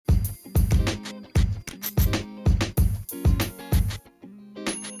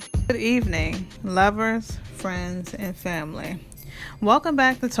Good evening, lovers, friends, and family. Welcome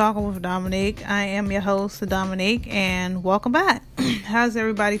back to Talking with Dominique. I am your host, Dominique, and welcome back. How's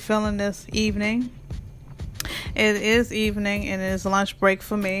everybody feeling this evening? It is evening, and it is lunch break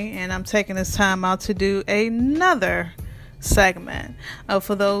for me, and I'm taking this time out to do another segment.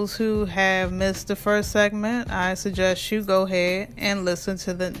 For those who have missed the first segment, I suggest you go ahead and listen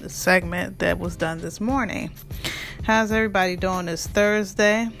to the segment that was done this morning. How's everybody doing this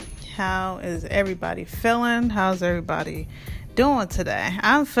Thursday? How is everybody feeling? How's everybody doing today?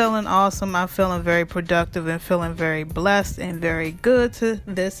 I'm feeling awesome. I'm feeling very productive and feeling very blessed and very good to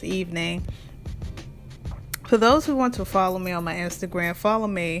this evening. For those who want to follow me on my Instagram, follow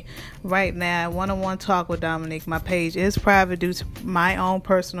me right now. One-on-one Talk with Dominique. My page is private due to my own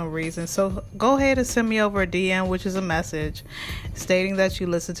personal reasons. So go ahead and send me over a DM, which is a message stating that you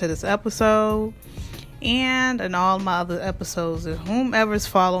listened to this episode and in all my other episodes. And whomever's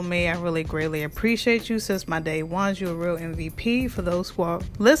followed me, I really greatly appreciate you. Since my day ones, you're a real MVP. For those who are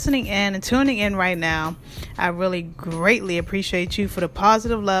listening in and tuning in right now, I really greatly appreciate you for the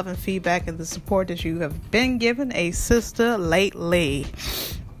positive love and feedback and the support that you have been given a sister lately.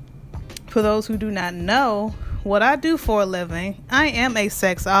 For those who do not know what I do for a living, I am a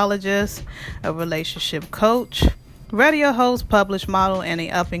sexologist, a relationship coach, radio host, published model, and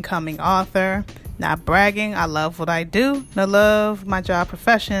an up-and-coming author. Not bragging, I love what I do. I love my job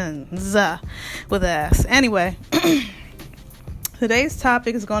professions with us. Anyway, today's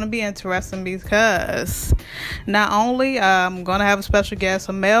topic is going to be interesting because not only I'm going to have a special guest,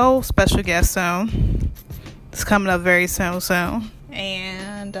 a male special guest soon. It's coming up very soon.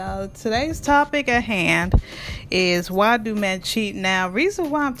 And today's topic at hand is why do men cheat? Now, reason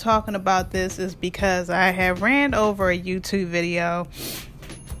why I'm talking about this is because I have ran over a YouTube video.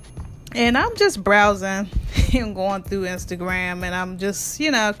 And I'm just browsing and going through Instagram, and I'm just,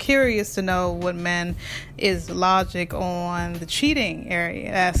 curious to know what men is logic on the cheating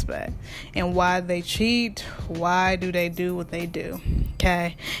aspect and why they cheat. Why do they do what they do?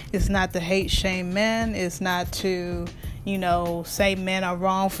 Okay. It's not to hate shame men. It's not to, say men are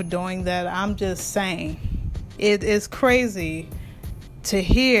wrong for doing that. I'm just saying it is crazy to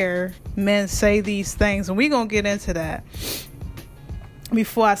hear men say these things, and we're going to get into that.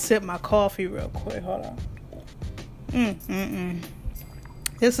 Before I sip my coffee real quick. Hold on.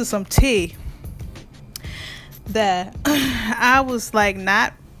 This is some tea that I was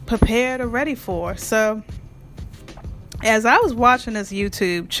not prepared or ready for. So as I was watching this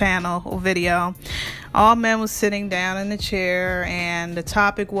YouTube channel or video, all men was sitting down in the chair, and the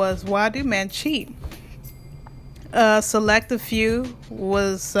topic was, why do men cheat? Select a few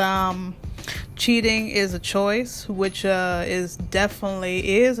was cheating is a choice, which is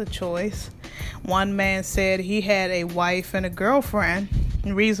definitely a choice. One man said he had a wife and a girlfriend.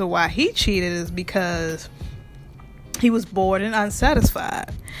 The reason why he cheated is because he was bored and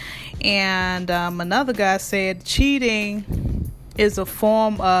unsatisfied. And another guy said cheating is a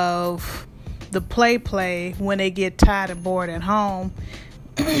form of the play when they get tired and bored at home.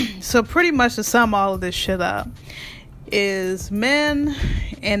 So pretty much to sum all of this shit up, is men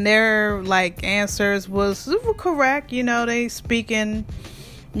and their answers was correct. They speaking,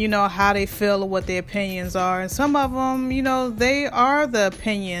 how they feel or what their opinions are. And some of them, they are the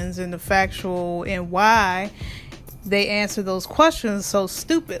opinions and the factual and why they answer those questions so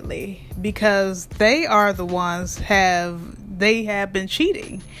stupidly, because they are the ones have been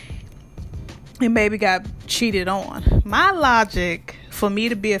cheating and maybe got cheated on. My logic for me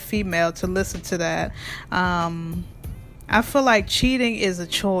to be a female to listen to that, I feel like cheating is a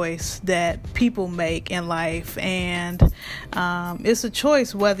choice that people make in life, and it's a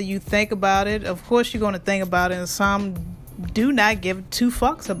choice whether you think about it. Of course, you're going to think about it, and some do not give two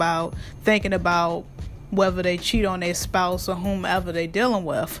fucks about thinking about whether they cheat on their spouse or whomever they're dealing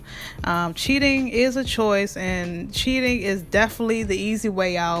with. Cheating is a choice, and cheating is definitely the easy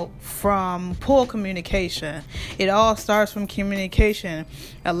way out from poor communication. It all starts from communication.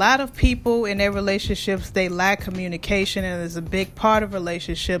 A lot of people in their relationships, they lack communication, and it's a big part of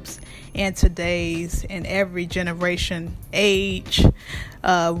relationships in today's and every generation, age,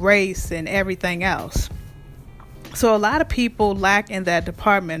 race, and everything else. So a lot of people lack in that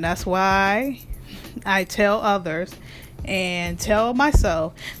department. That's why I tell others and tell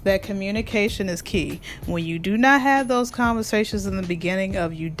myself that communication is key. When you do not have those conversations in the beginning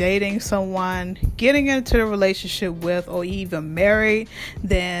of you dating someone, getting into a relationship with, or even married,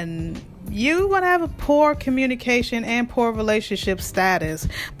 then you're going to have a poor communication and poor relationship status,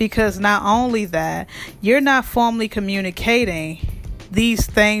 because not only that, you're not formally communicating these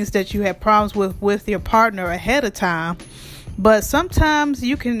things that you have problems with your partner ahead of time. But sometimes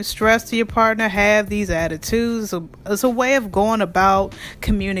you can stress to your partner, have these attitudes. It's a way of going about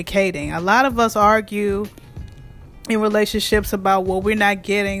communicating. A lot of us argue in relationships about what we're not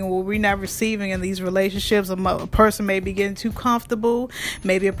getting, what we're not receiving in these relationships. A person may be getting too comfortable.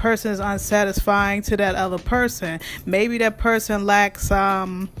 Maybe a person is unsatisfying to that other person. Maybe that person lacks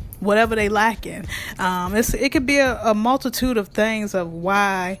whatever they lacking. It could be a multitude of things of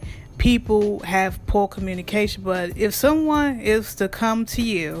why people have poor communication. But if someone is to come to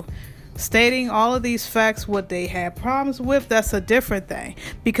you stating all of these facts, what they have problems with, that's a different thing,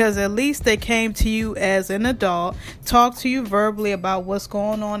 because at least they came to you as an adult, talked to you verbally about what's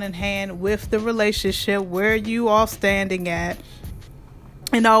going on in hand with the relationship, where you are standing at,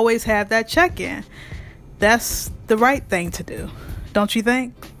 and always have that check-in. That's the right thing to do, don't you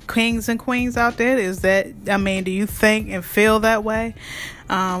think? Kings and queens out there, do you think and feel that way?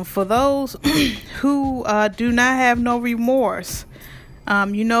 For those who do not have no remorse,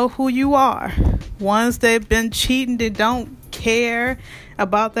 you know who you are. Ones that have been cheating, that don't care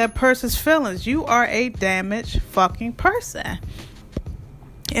about that person's feelings. You are a damaged fucking person.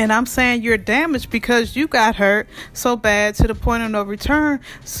 And I'm saying you're damaged because you got hurt so bad to the point of no return.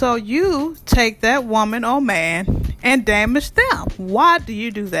 So you take that woman or man and damage them. Why do you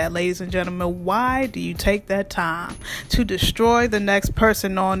do that, ladies and gentlemen? Why do you take that time to destroy the next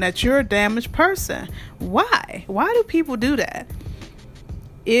person knowing that you're a damaged person? Why? Why do people do that?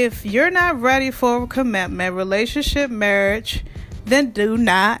 If you're not ready for a commitment, relationship, marriage, then do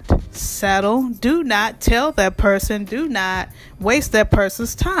not settle. Do not tell that person. Do not waste that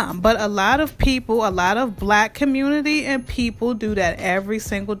person's time. But a lot of people, a lot of black community and people do that every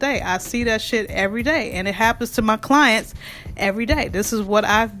single day. I see that shit every day, and it happens to my clients every day. This is what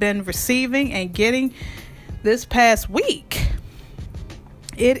I've been receiving and getting this past week.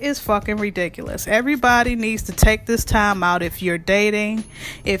 It is fucking ridiculous. Everybody needs to take this time out. If you're dating,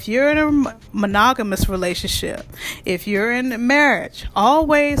 if you're in a monogamous relationship, if you're in a marriage,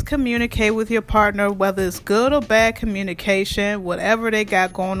 always communicate with your partner, whether it's good or bad communication, whatever they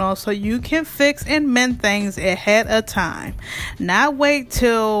got going on, so you can fix and mend things ahead of time. Not wait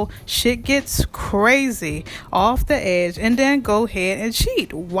till shit gets crazy off the edge and then go ahead and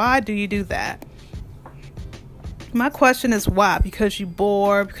cheat. Why do you do that? My question is why? Because you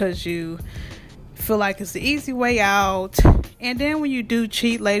bored, because you feel like it's the easy way out. And then when you do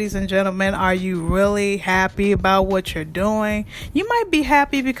cheat, ladies and gentlemen, are you really happy about what you're doing? You might be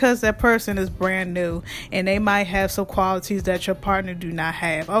happy because that person is brand new and they might have some qualities that your partner do not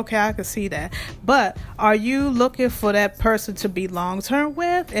have. Okay, I can see that. But are you looking for that person to be long-term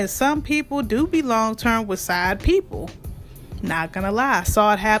with? And some people do be long-term with side people. Not gonna lie, I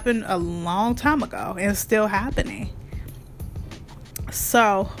saw it happen a long time ago and it's still happening.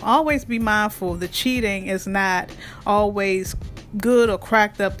 So always be mindful. The cheating is not always good or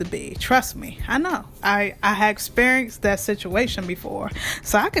cracked up to be. Trust me, I know. I had experienced that situation before.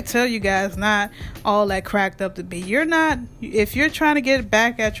 So I could tell you guys, not all that cracked up to be. If you're trying to get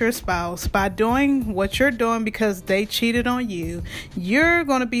back at your spouse by doing what you're doing because they cheated on you, you're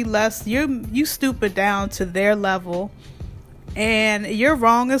gonna be you stupid down to their level. And you're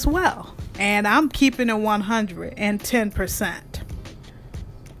wrong as well. And I'm keeping it 110%.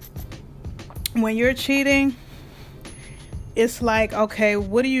 When you're cheating, it's like, okay,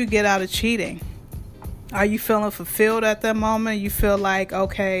 what do you get out of cheating? Are you feeling fulfilled at that moment? You feel like,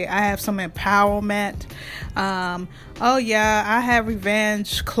 okay, I have some empowerment. Oh yeah, I have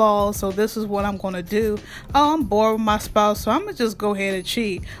revenge clause, so this is what I'm going to do. Oh, I'm bored with my spouse, so I'm going to just go ahead and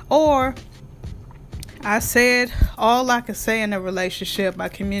cheat. Or I said all I could say in a relationship. I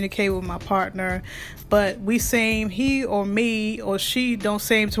communicate with my partner, but he or me or she don't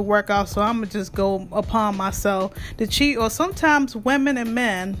seem to work out, so I'm going to just go upon myself to cheat. Or sometimes women and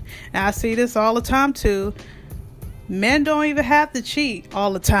men, and I see this all the time too, men don't even have to cheat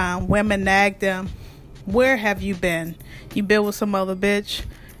all the time. Women nag them. Where have you been? You been with some other bitch?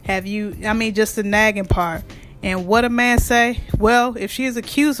 Just the nagging part. And what a man say? Well, if she is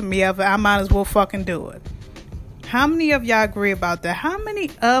accusing me of it, I might as well fucking do it. How many of y'all agree about that? How many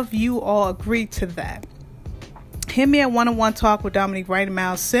of you all agree to that? Hit me at One-on-One Talk with Dominique right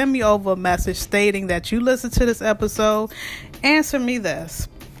now. Send me over a message stating that you listened to this episode. Answer me this.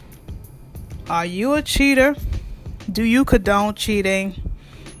 Are you a cheater? Do you condone cheating?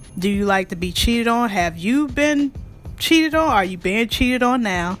 Do you like to be cheated on? Have you been cheated on? Are you being cheated on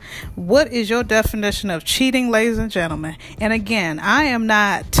now? What is your definition of cheating, ladies and gentlemen? And again, I am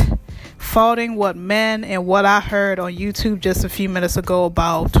not faulting what men and what I heard on YouTube just a few minutes ago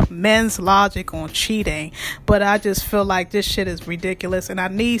about men's logic on cheating, but I just feel like this shit is ridiculous, and I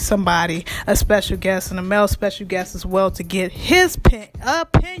need somebody, a special guest and a male special guest as well, to get his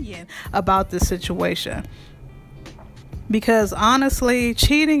opinion about this situation. Because honestly,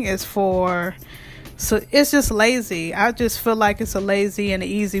 cheating is it's just lazy. I just feel like it's a lazy and an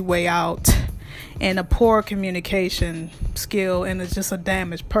easy way out, and a poor communication skill, and it's just a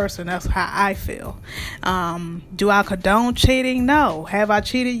damaged person. That's how I feel. Do I condone cheating? No. Have I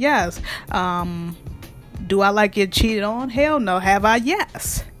cheated? Yes. Do I like get cheated on? Hell no. Have I?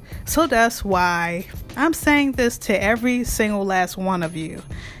 Yes. So that's why I'm saying this to every single last one of you.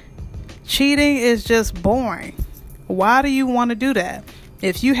 Cheating is just boring. Why do you want to do that?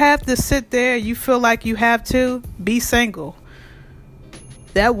 If you have to sit there, you feel like you have to, be single.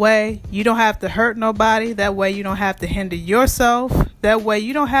 That way, you don't have to hurt nobody. That way, you don't have to hinder yourself. That way,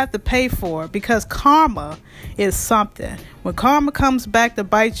 you don't have to pay for it. Because karma is something. When karma comes back to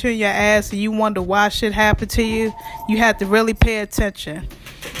bite you in your ass and you wonder why shit happened to you, you have to really pay attention.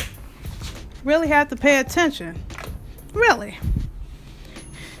 Really have to pay attention. Really.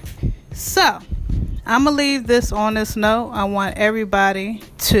 So, I'm going to leave this on this note. I want everybody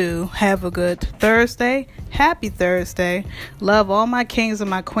to have a good Thursday. Happy Thursday. Love all my kings and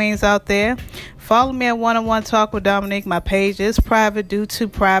my queens out there. Follow me at One-on-One Talk with Dominique. My page is private due to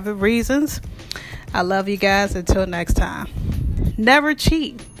private reasons. I love you guys. Until next time. Never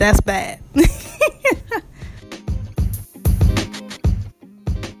cheat. That's bad.